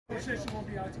She won't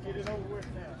be out to get it over with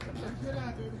now. Get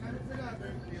out, baby. Get out,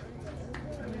 baby.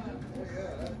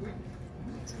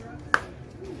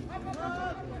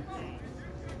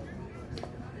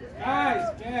 Guys,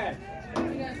 get.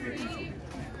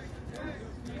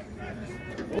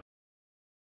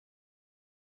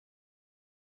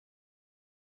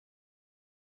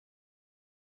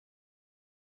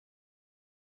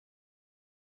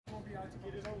 Won't be out to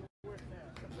get it over with now.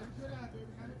 Get out, baby.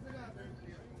 Get out, baby.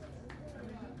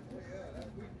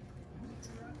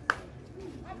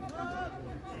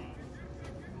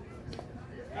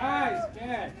 Guys,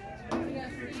 get.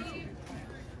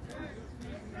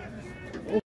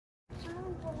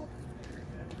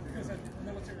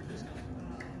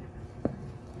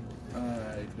 I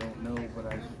don't know, but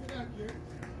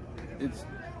it's.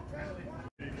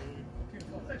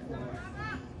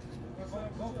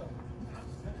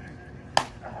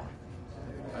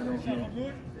 I don't know.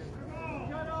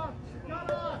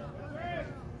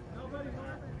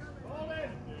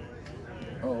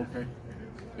 Oh, okay.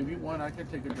 If you want, I can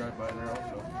take a drive by there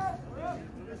also.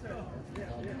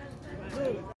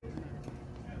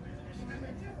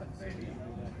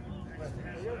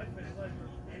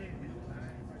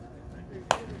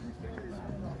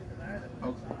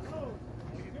 Okay.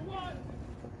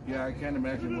 Yeah, I can't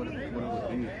imagine what it would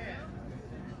be.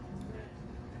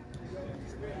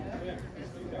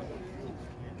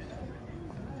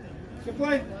 Good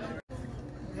play.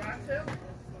 I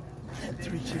had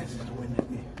 3 chances to win that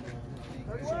game.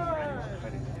 We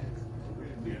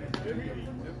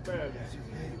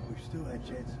still had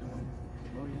chances to win.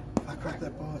 Oh, yeah. If I caught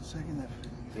that ball at second,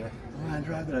 Yeah. line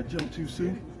drive that I jumped too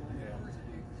soon.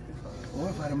 Or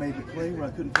if I'd have made the play where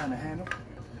I couldn't find a handle.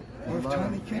 Or if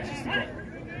Tony catches the ball.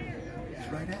 It's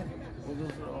right at him. Well,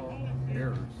 those are all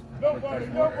errors. Nobody.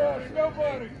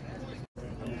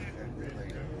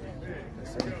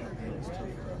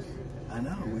 I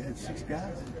know, we had 6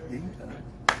 guys at game time.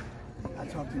 I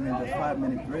talked him into a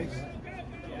 5-minute grace.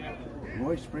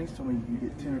 Roy Springs told me you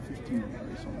get 10 or 15 minute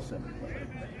grace on the 7th play.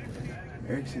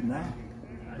 Eric said, nah.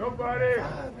 Nobody.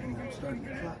 5, and I'm starting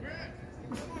the clock.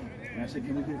 And I said,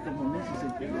 can we get a couple more minutes? He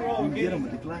said, you can get them,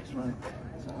 but the clock's running.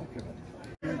 So I don't care about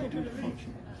that. To do the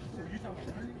function.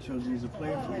 Shows he's a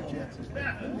player for the Jets. He's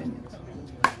playing for the Minions.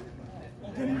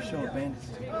 Didn't even show a bandits.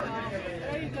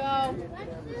 There you go. I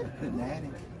couldn't add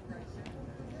him.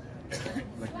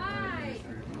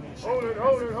 Hold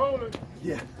it.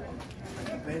 Yeah.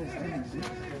 The bandits didn't exist.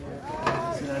 I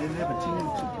said I didn't have a team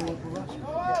to pull up a roster.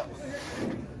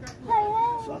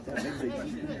 So I thought maybe they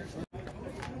just did.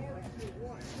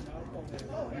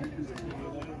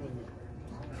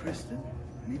 Kristen,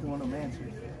 neither one of them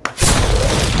answered.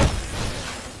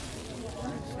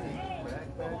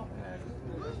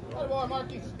 Hey, boy,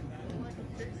 Marky.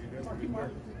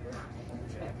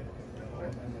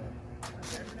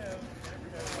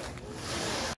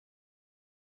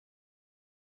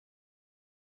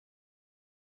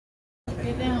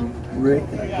 Get down. Rick.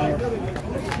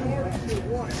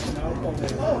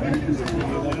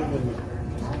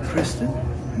 Kristen,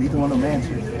 neither one of them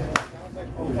answered.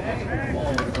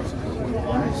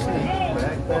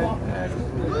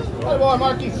 Hey, boy,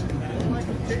 Marky.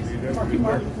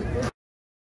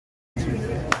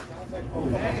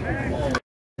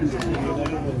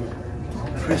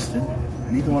 Kristen,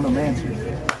 neither one of them answered.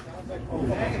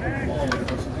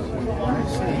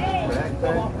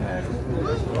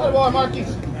 Hey, boy, Marky.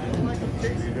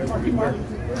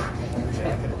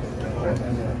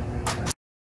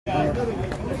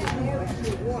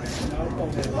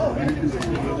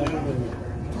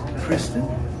 Kristen,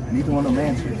 neither one of them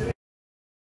answered.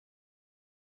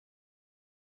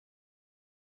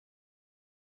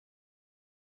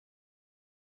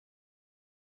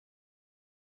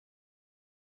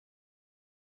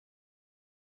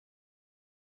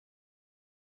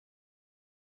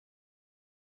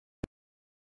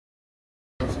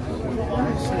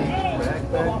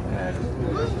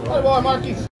 Hey, boy,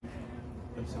 Marky.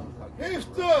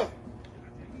 Houston.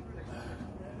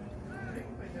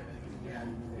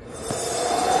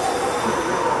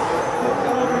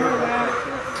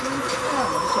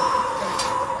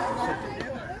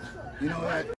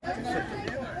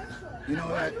 You know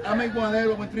that I make one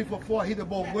there when 3 for 4 hit the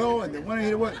ball well, and the winner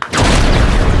hit it well.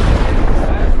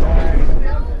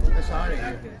 That's how it is.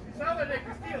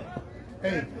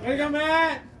 Hey, There you go,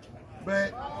 Matt.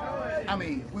 but I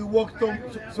mean, we walked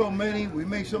so many, we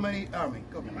made so many. I mean,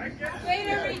 come on. Way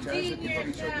to redeem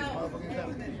yourself.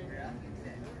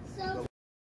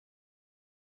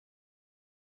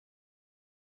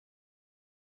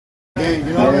 Hey,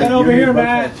 you know Get over here,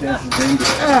 Matt.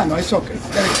 Ah, no, it's okay. It's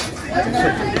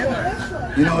okay.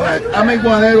 You know, I make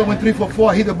one there when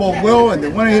 3-4-4, hit the ball well, and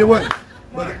then when I hit it well.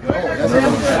 But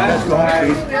that's gone,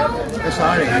 please. That's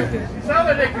out of here.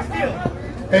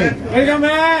 Hey, Here you go,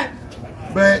 man.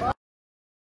 but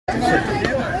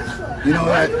you know,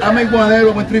 I make one there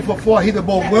when 3-4-4, hit the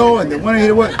ball well, and then when I hit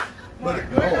it well. But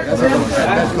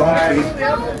that's gone, please.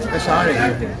 That's out of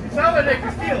here.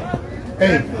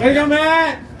 Hey, Here you go,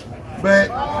 man. but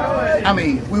I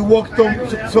mean, we walked on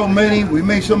so many, we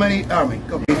made so many. I mean,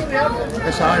 come on,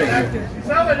 that's out of here.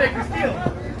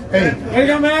 Hey, Here you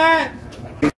go, man.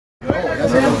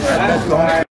 that's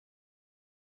gone.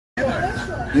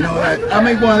 You know, I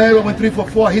make one there when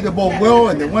 3-4-4, hit the ball well,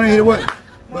 and then when I hit it well.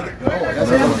 But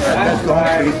that's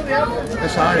gone, please.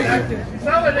 That's out of here.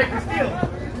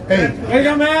 Hey, Here you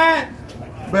go, man.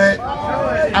 but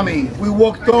I mean, we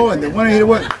walked on, and then when I hit it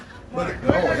well. But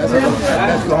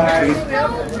that's gone, please.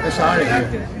 That's out of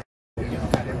here.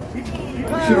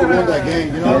 Should have won that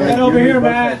game, you know. Get over here,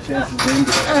 man.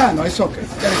 No, it's okay.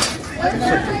 It's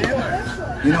okay.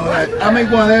 You know, I make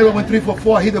one there when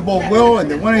 3-4-4, hit the ball well, and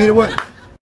then when I hit it well.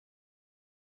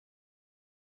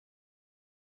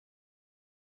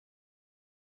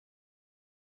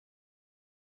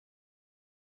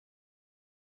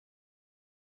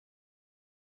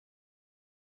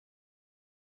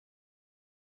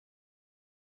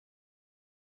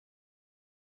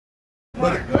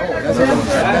 But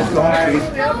that's gone, please.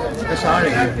 That's out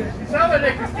of here.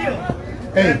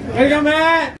 Hey, Here you go,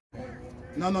 man.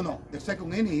 no. The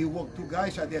second inning, he walked 2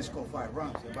 guys out there, scored 5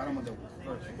 runs. The bottom of the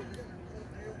first.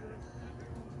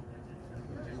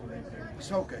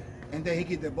 It's okay. And then he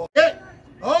get the ball. Hey!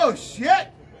 Oh shit!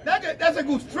 That's a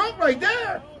good stroke right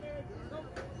there.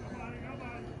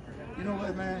 You know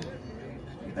what, man?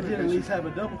 I did at least have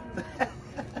a double.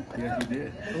 Yeah, you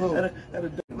did. Oh. Had a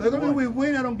double. Look at me, we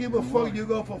win. I don't give a fuck. You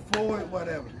go for 4,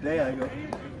 whatever. There I go.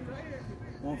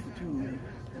 1 for 2. Man.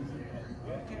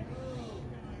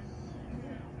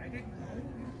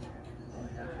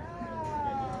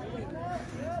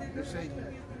 Let's see.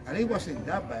 I think it wasn't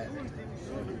that bad.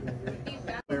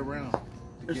 Way around.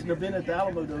 There's an event at the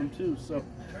Alamo Dome too, so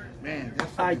Man,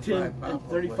 that's I-10 power and for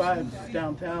 35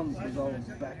 downtown was all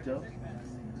backed up.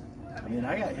 I mean,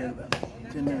 I got hit about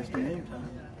 10 minutes to game time.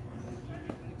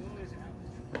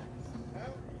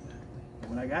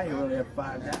 When I got here, we only had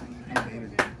 5 guys.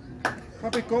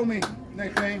 Pappy, call me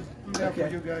next game. I'm there for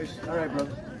Okay. you guys. All right,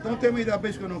 brother. Don't tell me that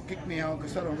bitch gonna kick me out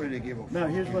because I don't really give a fuck. No,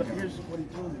 here's what he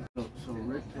told me. So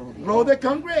Rick told me. Blow the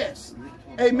Congress.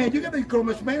 Hey man, you got the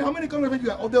congressman. How many congressmen you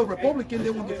got? Oh, the Republican, they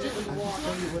won't do shit.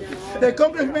 The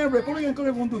congressman, Republican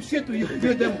congress won't do shit to you.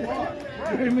 You them.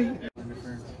 You hear me?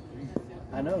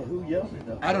 I know who yelled it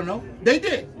though. I don't know. They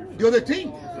did. The other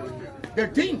team. Their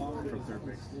team.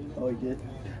 Oh, he did.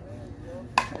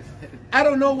 I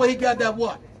don't know where he got that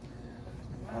what.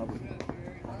 He probably did.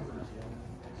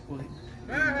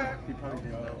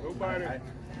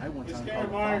 I one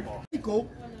time called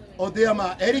Or they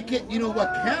are etiquette, you know what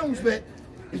counts, but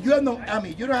if you have no, I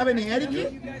mean, you don't have any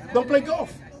etiquette, don't play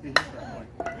golf. now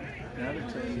they're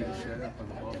telling you to shut up on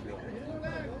the ball field.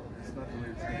 It's not the way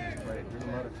it's going to play. There's a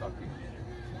lot of talking.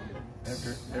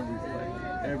 After every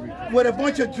play. With a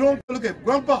bunch of drunk, look at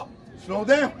Grandpa, slow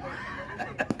down.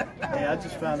 Hey, I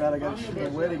just found out I got to shoot a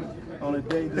wedding on a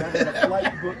day that I had a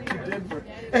flight booked to Denver.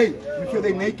 Hey, before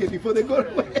they naked, before they go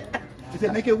away. Is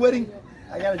it naked wedding?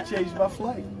 I got to change my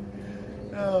flight.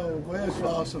 Oh, boy, that's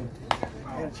awesome.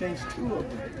 I got to change 2 of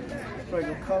them. It's probably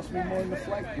going to cost me more than the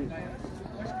flight book.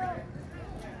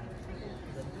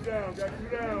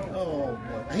 Oh,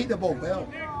 boy. I hate the ball bell.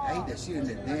 I hate that shit in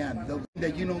the damn.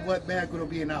 That you know what, man, I'm going to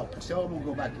be an out. So I'm going to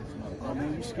go back to this motherfucker. I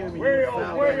mean, you scared me. You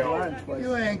fouled that line twice.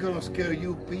 You ain't going to scare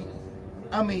you, Pete.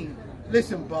 I mean,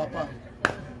 listen, Papa.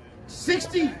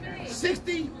 60,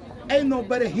 ain't no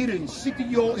better hitter in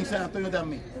 60-year-old in San Antonio than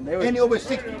me. Any over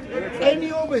 60.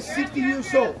 Any over 60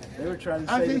 years old. They were trying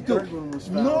to I say think the third one was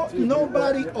fouled too.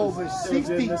 nobody It was over in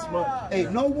 60. this month. Hey,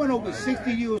 no one over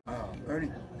 60 years.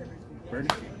 Bernie.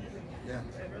 Yeah.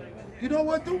 You know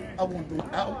what, dude? I won't do.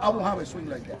 I won't have a swing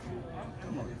like that.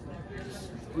 Come on.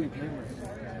 Who you playing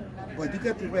with? But you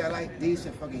got to realize this is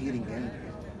a fucking hitting game.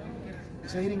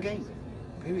 It's a hitting game.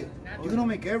 Period. You're gonna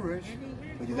make average,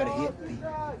 but you gotta hit.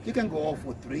 You can go off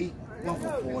for 3, 1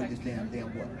 for 4, this damn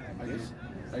what?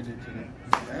 I did today.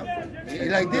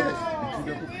 Yeah. Like this.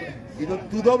 You do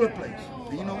 2 double plays.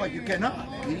 And you know what? You cannot.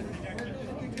 You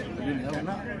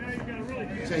cannot.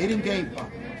 It's a hitting game, Pop.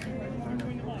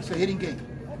 It's a hitting game.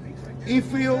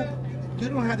 Infield, you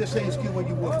don't have the same skill when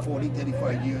you were 40,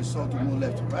 35 years old to move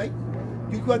left to right.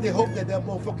 You got the hope that that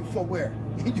motherfucking footwear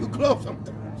in your glove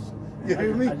sometimes. You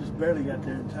hear me? I just barely got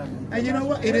there in time. And you know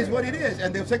what? It is what it is.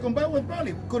 And the second ball was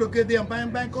probably could have get there and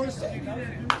bang or safe.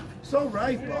 It's all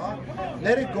right, Bob.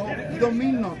 Let it go. You don't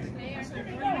mean nothing. Too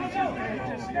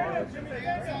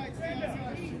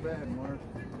bad, Mark.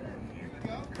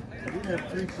 I did have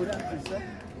 3 put-outs in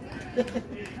second.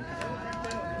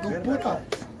 Good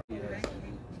put-outs. He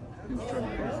was trying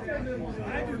to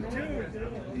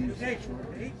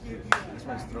that's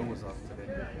why his throw was off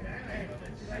today.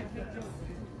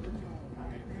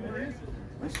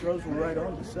 His throws were right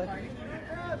on the second.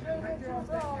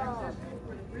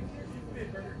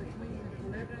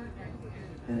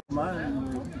 And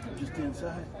mine were just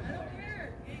inside.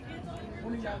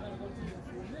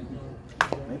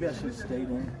 Maybe I should have stayed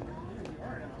in.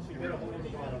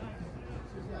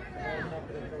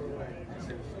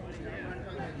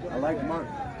 I like Mark.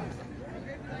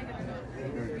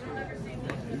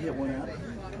 He hit one out.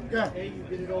 Yeah.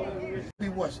 He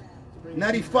was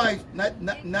 95,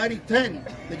 90-10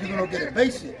 that you're going to get a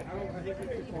base hit.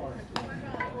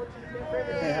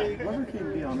 Hey, whoever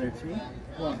can be on their team.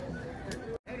 One.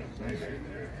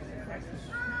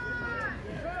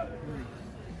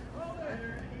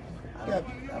 I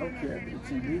don't care. It's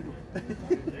illegal.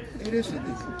 It is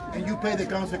illegal. And you pay the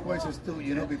consequences too,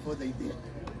 you know, before they did.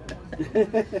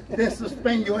 They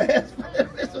suspend your ass for the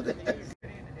rest of the day.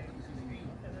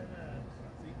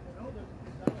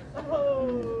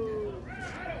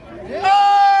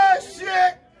 Oh,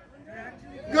 shit!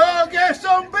 Go get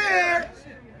some beer!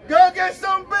 Go get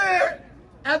some beer!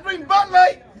 I drink Bud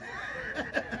Light!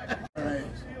 All right.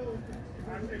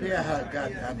 Yeah,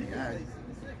 God damn it.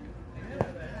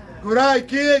 Good eye,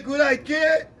 kid. Good eye,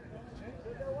 kid.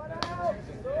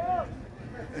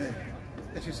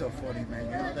 That's just so funny, man.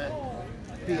 You know that?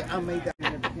 Yeah, I made that.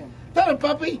 Tell him,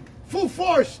 puppy. Full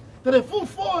force. To the full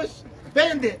force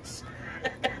bandits.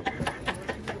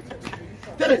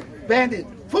 Tell him, bandit.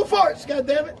 Full force,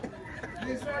 goddammit.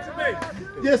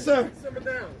 Yes, sir.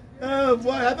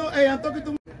 Boy, I don't. Hey, I'm talking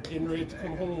to. Getting ready to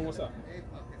come home. What's up?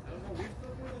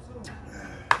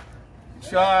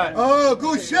 Shot. Oh,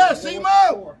 good shot, Simo.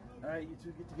 All right, you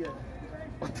two get together.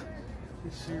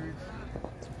 You serious?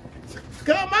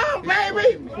 Come on,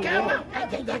 baby. Come on.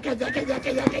 Everybody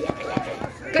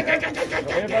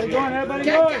going, everybody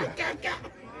going.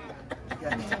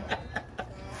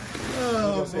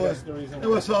 Oh, boy. It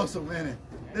was awesome, man.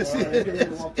 That's it.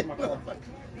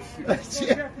 That's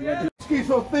it. He's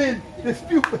so thin, the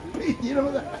stupid. You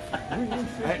know that?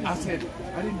 I said,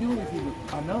 I didn't do anything.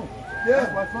 I know. Yeah.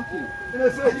 That's why fuck you. And I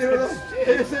said, you know that?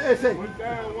 It's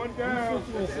One down.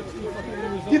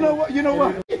 you know what? You know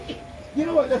what? You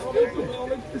know what? That's stupid.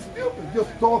 It's stupid.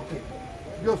 Just talking.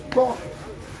 Just talking.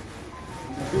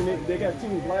 They got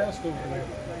Team Blast over there.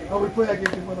 Oh, we play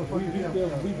against these We motherfuckers. beat them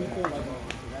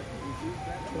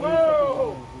like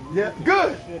Yeah,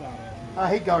 good. I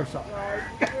hate Garza.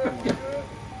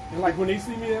 and like when they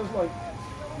see me, I was like,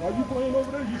 why you playing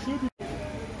over there? You should be.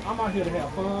 I'm out here to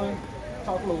have fun,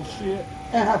 talk a little shit.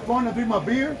 And have fun and drink my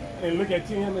beer. And look at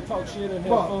Tim and talk shit and have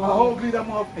But fun. I ugly that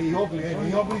motherfucker. He ugly.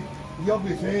 He ugly. He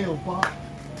ugly as hell, Bob.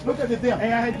 Look at the damn.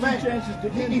 Hey, I had 2 Man, chances to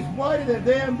get He's whiter than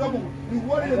damn double. He's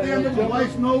whiter than damn double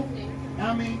white snow.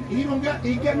 I mean, he got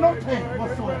no tan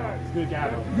whatsoever. Good guy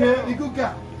though. Yeah, he's a good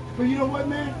guy. But you know what,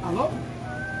 man? I love him.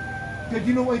 Because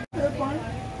you know what? That's fine.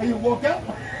 And you walk out.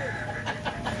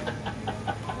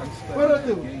 What I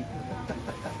do? He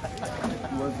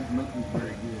wasn't looking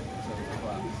very good.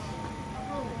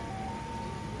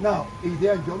 Now, is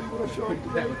there Joey with a short?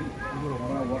 When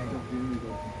I walked up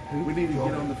here, we need to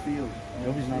get on the field.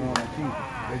 Nobody's not on our team.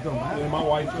 It don't matter. And my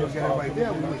wife just Got everybody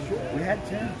there. We were short. We had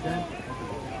 10.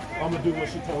 I'm gonna do what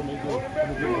she told me to do. I'm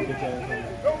gonna do my bitch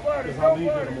ass. Because I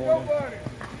leave in the morning.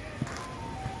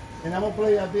 And I'm gonna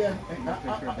play out there.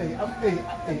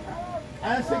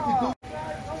 I'm 62.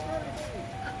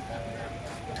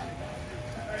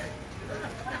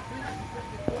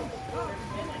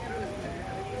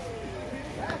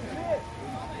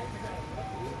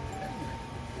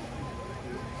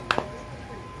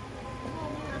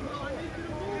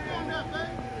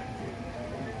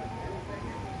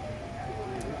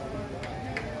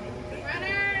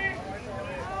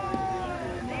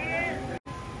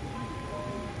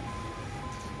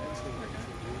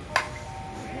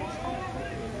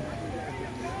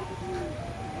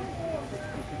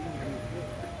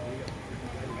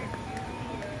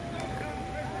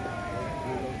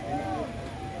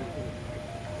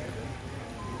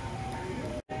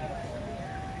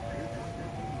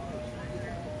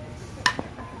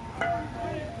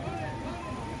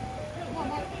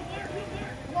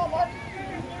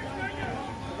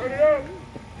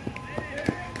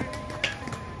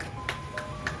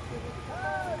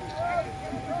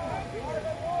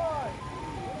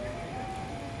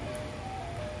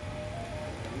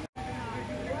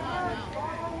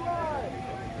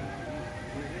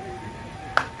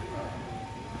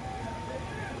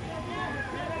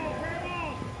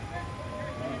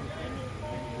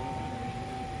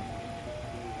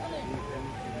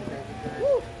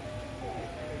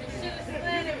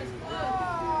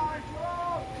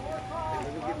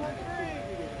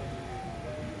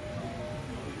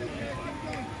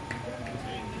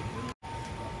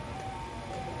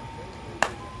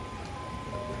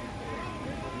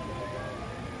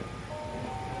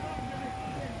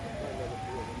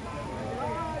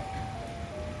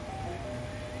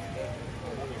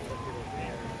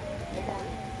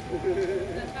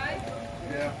 Yeah.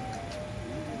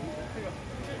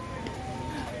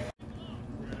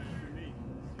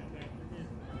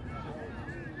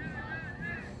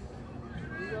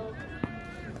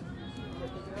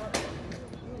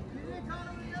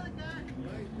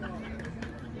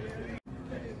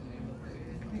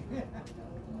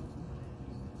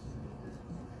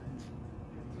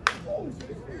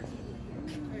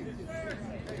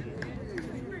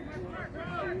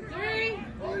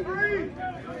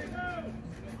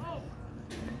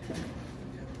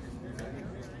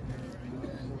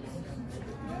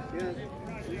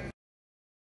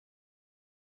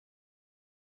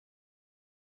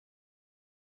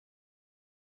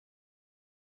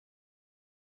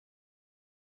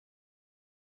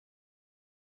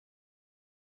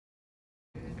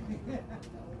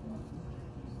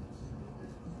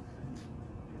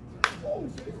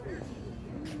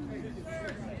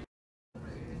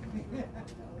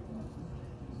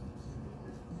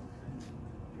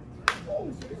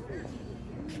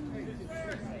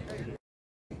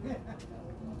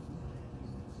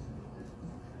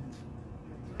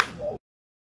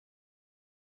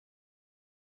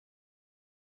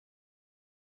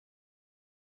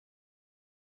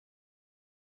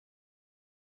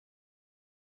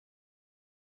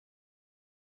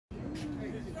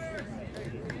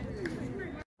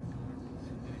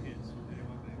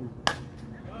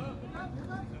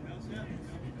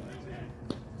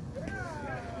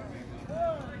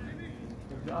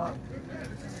 Good job.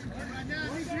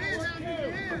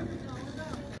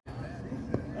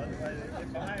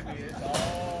 Behind me, it's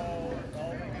all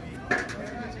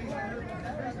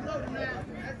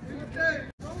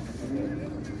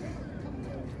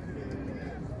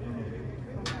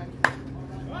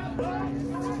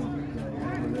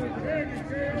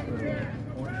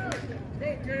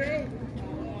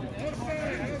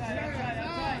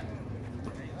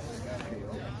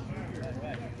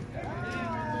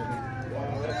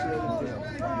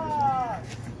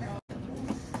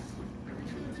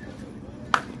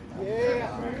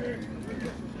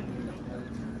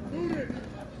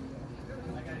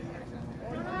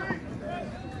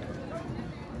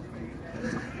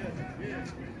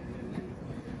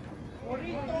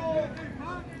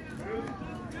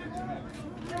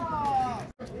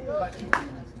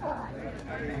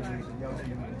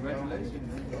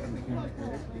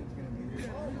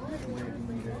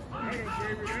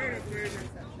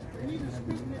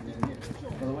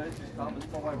Otherwise, just stop and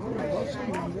fall like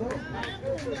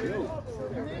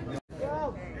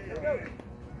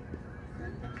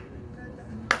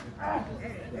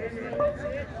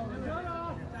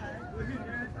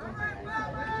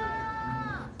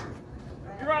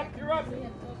You're up, you're up.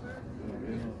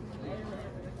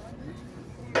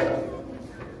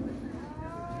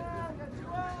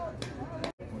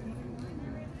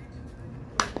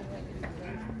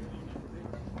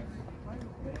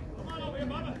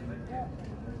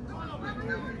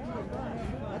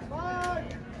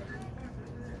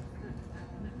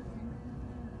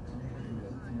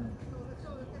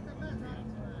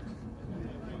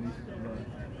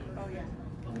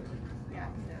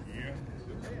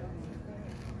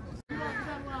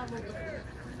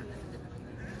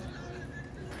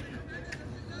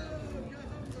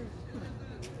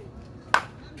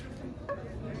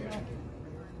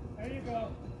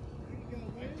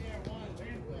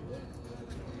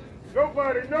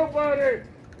 Nobody, nobody!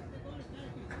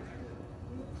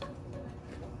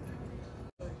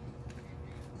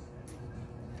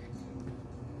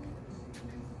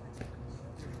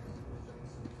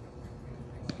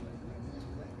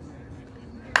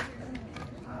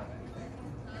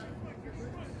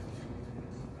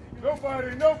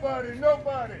 Nobody, nobody,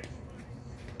 nobody!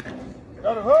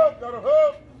 Got a hook, got a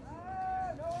hook!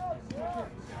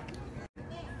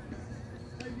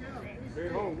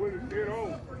 Get home, Willie, get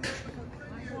home.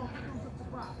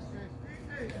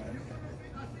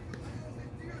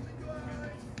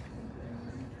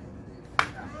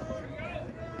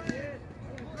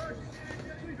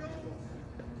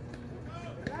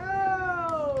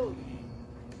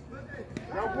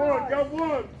 Got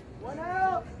one. One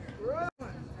out.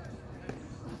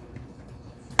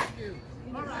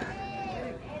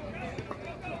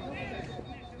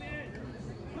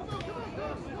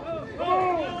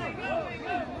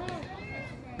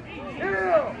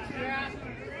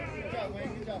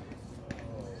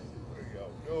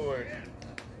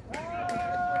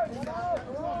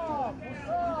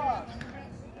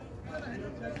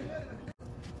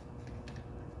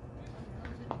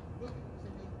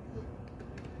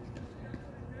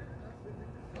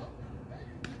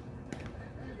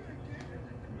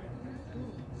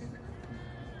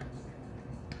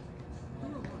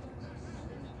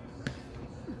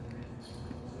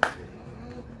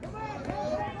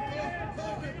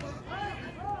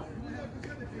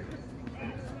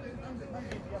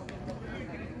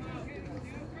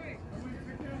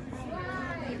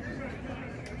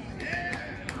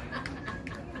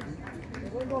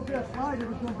 right, it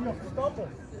was going to be a stumble.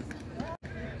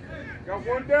 Got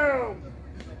one down.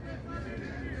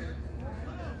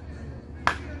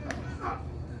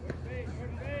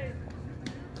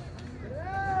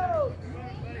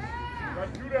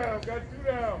 Got two down. Got two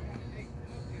down.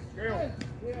 Go.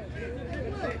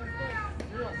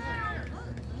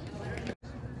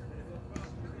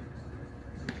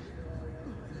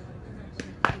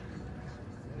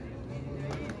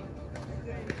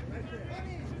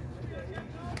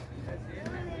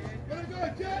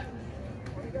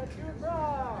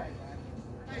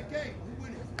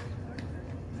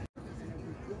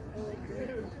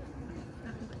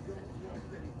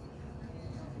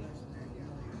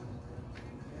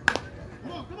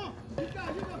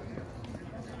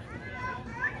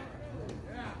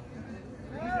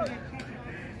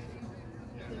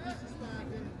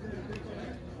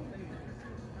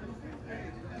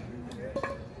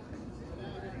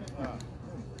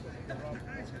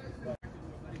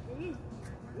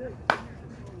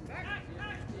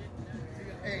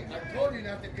 Hey, I told you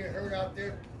not to get hurt out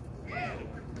there.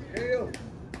 Hey, yo.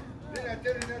 Did I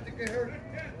tell you not to get hurt?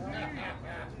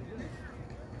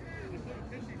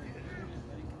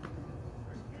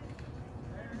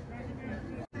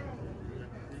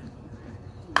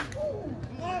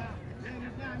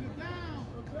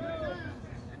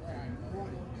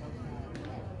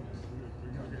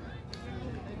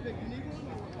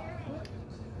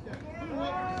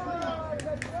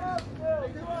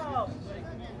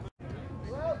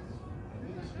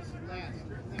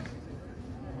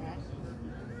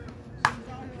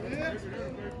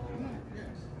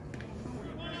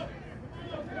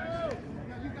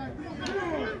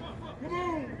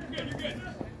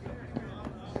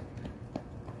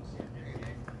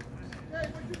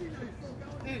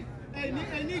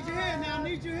 I need you here now. I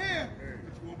need you here.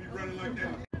 You won't be running like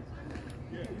that.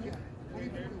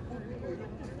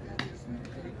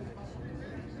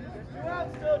 Two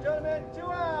outs still, gentlemen. 2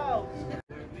 outs. 2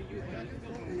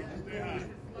 outs.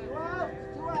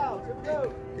 2 outs. Here we go.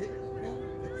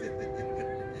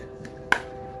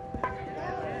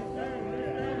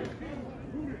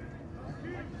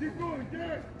 Keep going,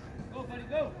 Jack. Go, buddy,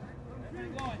 go.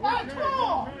 Right, come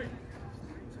on.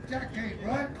 Jack can't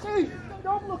run. Hey,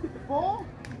 don't look at the ball.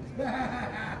 There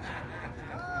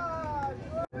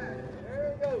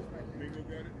we go. Mingo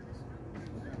got it.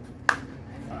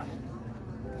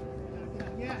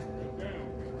 Yeah. Down.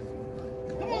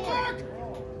 Come on, Mark.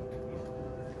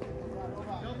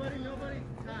 Nobody.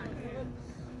 Time.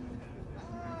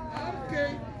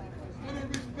 Okay. I'm gonna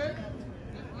respect.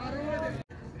 I don't want it.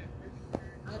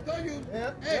 I told you.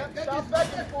 Yep, Hey, yep. that Stop is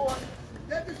begging for it.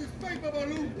 that disrespect,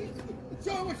 Babaloo.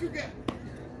 Show 'em what you got.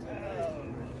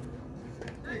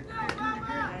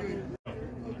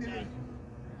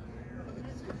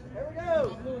 Here we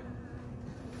go.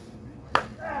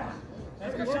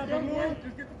 That's good shot, Babaloo.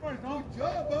 Just get the first, dog. Good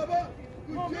job, Bubba.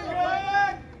 Good job.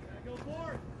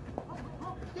 Good.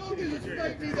 Don't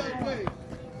disrespect me that way.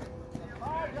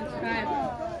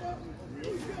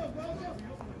 Good job, Bubba.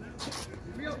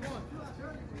 We up one.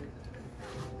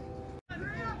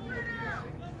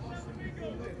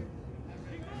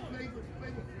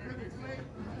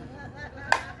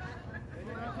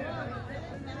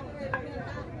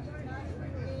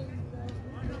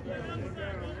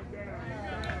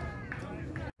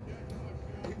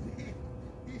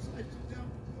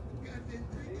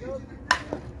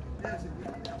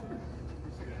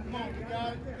 Come on, you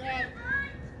got it. You got it.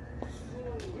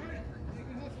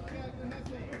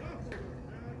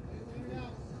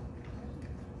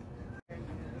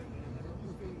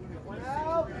 One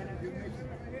out.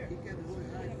 He can avoid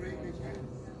high grade this year.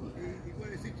 He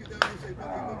want to sit you down and say, "Buddy,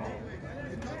 go that way."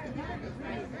 And talk to me.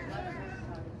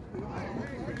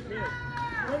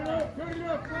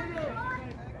 Turn it up.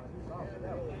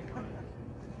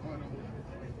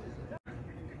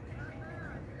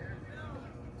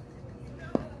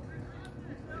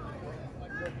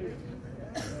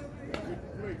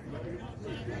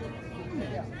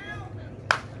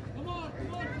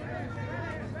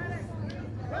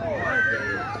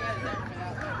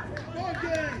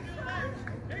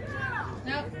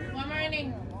 Nope, one more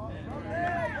inning.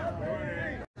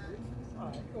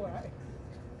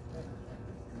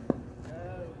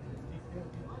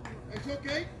 It's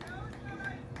okay.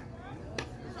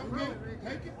 It's okay.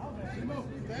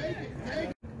 Take it. Take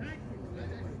it.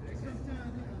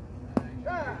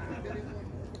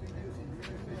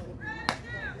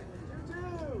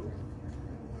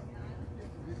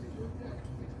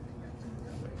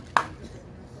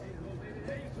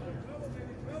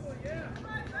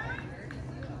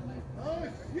 Oh,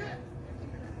 shit.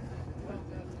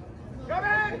 Come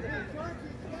in.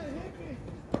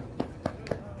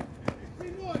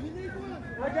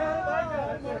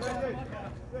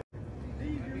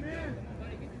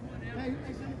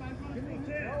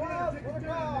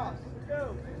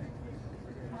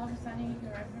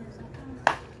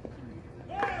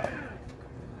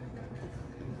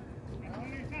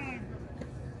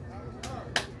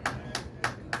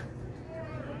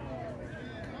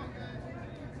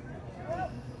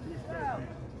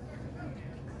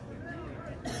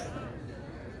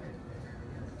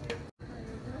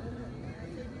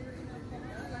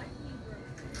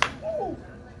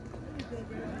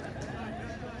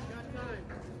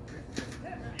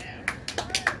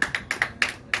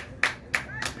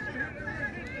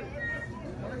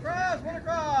 One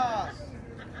across.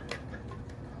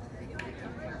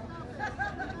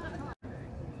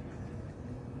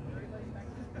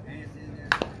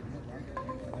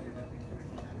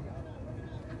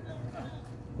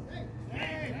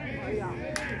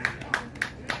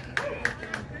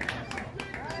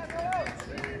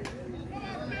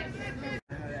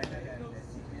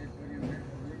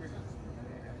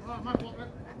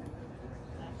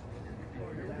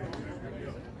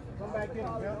 Come back in,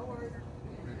 Bill.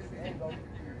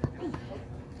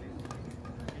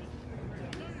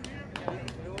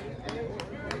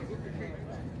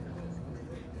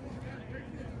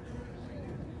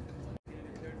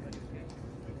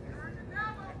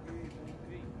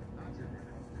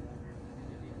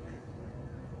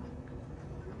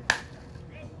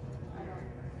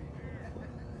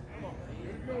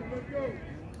 Let's go.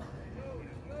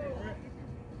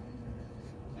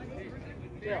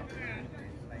 Yeah.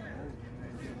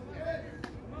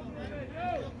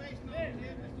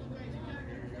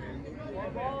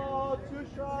 One ball, 2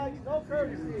 strikes, no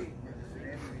courtesy.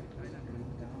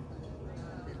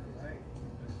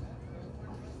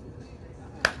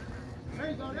 There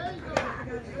you go, there you go.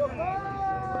 Good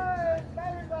boy!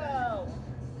 Very well.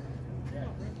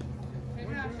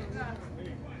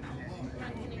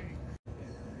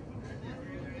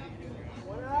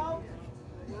 One out,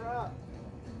 we're up.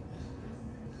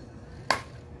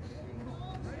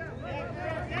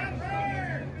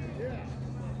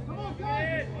 Come on,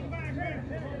 guys!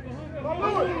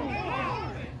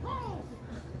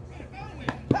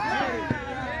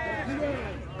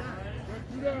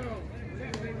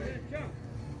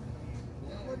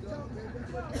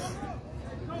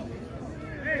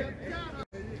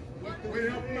 Way to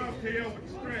help him out, KO, with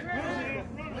the stretch.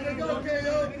 Let it go,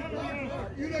 KO.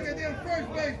 You look at them first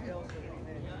baseman.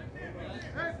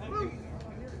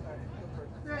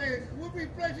 Hey, we'll be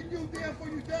placing you down for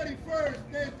your 31st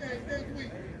next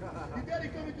week. You got it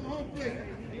coming to home plate.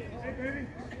 Hey, baby.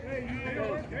 Hey, you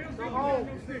go home.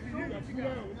 No stick. You got to go.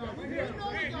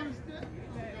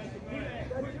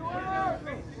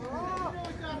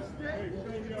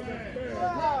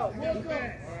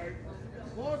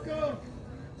 Welcome.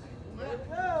 Let's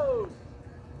go.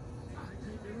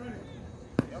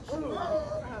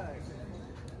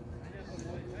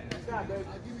 Stop, baby.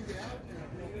 Give me the out.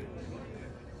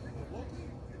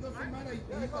 It doesn't matter if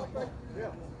you hit the ball.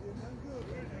 Yeah.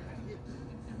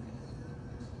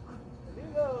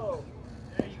 Bingo.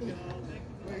 Wait,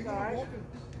 he's gonna walk him.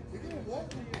 He's gonna walk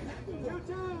him.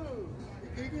 2-2.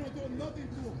 He's gonna do nothing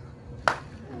to him.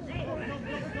 Go!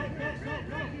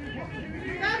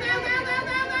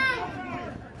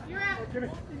 You're out. Kimmy.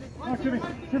 Come on, Kimmy.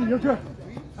 Kimmy, you're good.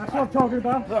 That's what I'm talking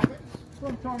about. That's what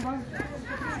I'm talking about.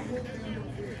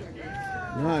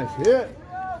 Nice hit.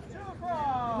 2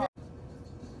 across.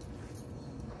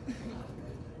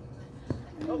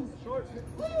 Oh, short.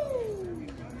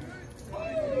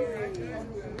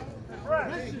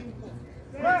 Press.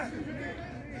 Press.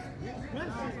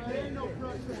 Ain't no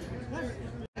pressure.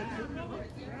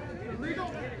 Legal?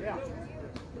 Yeah.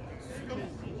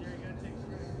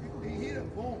 He hit it,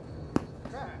 boom.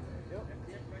 Yep.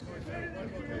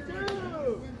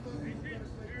 2.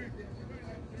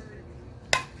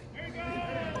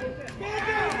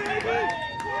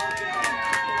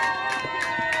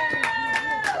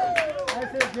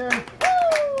 That's it, Jim.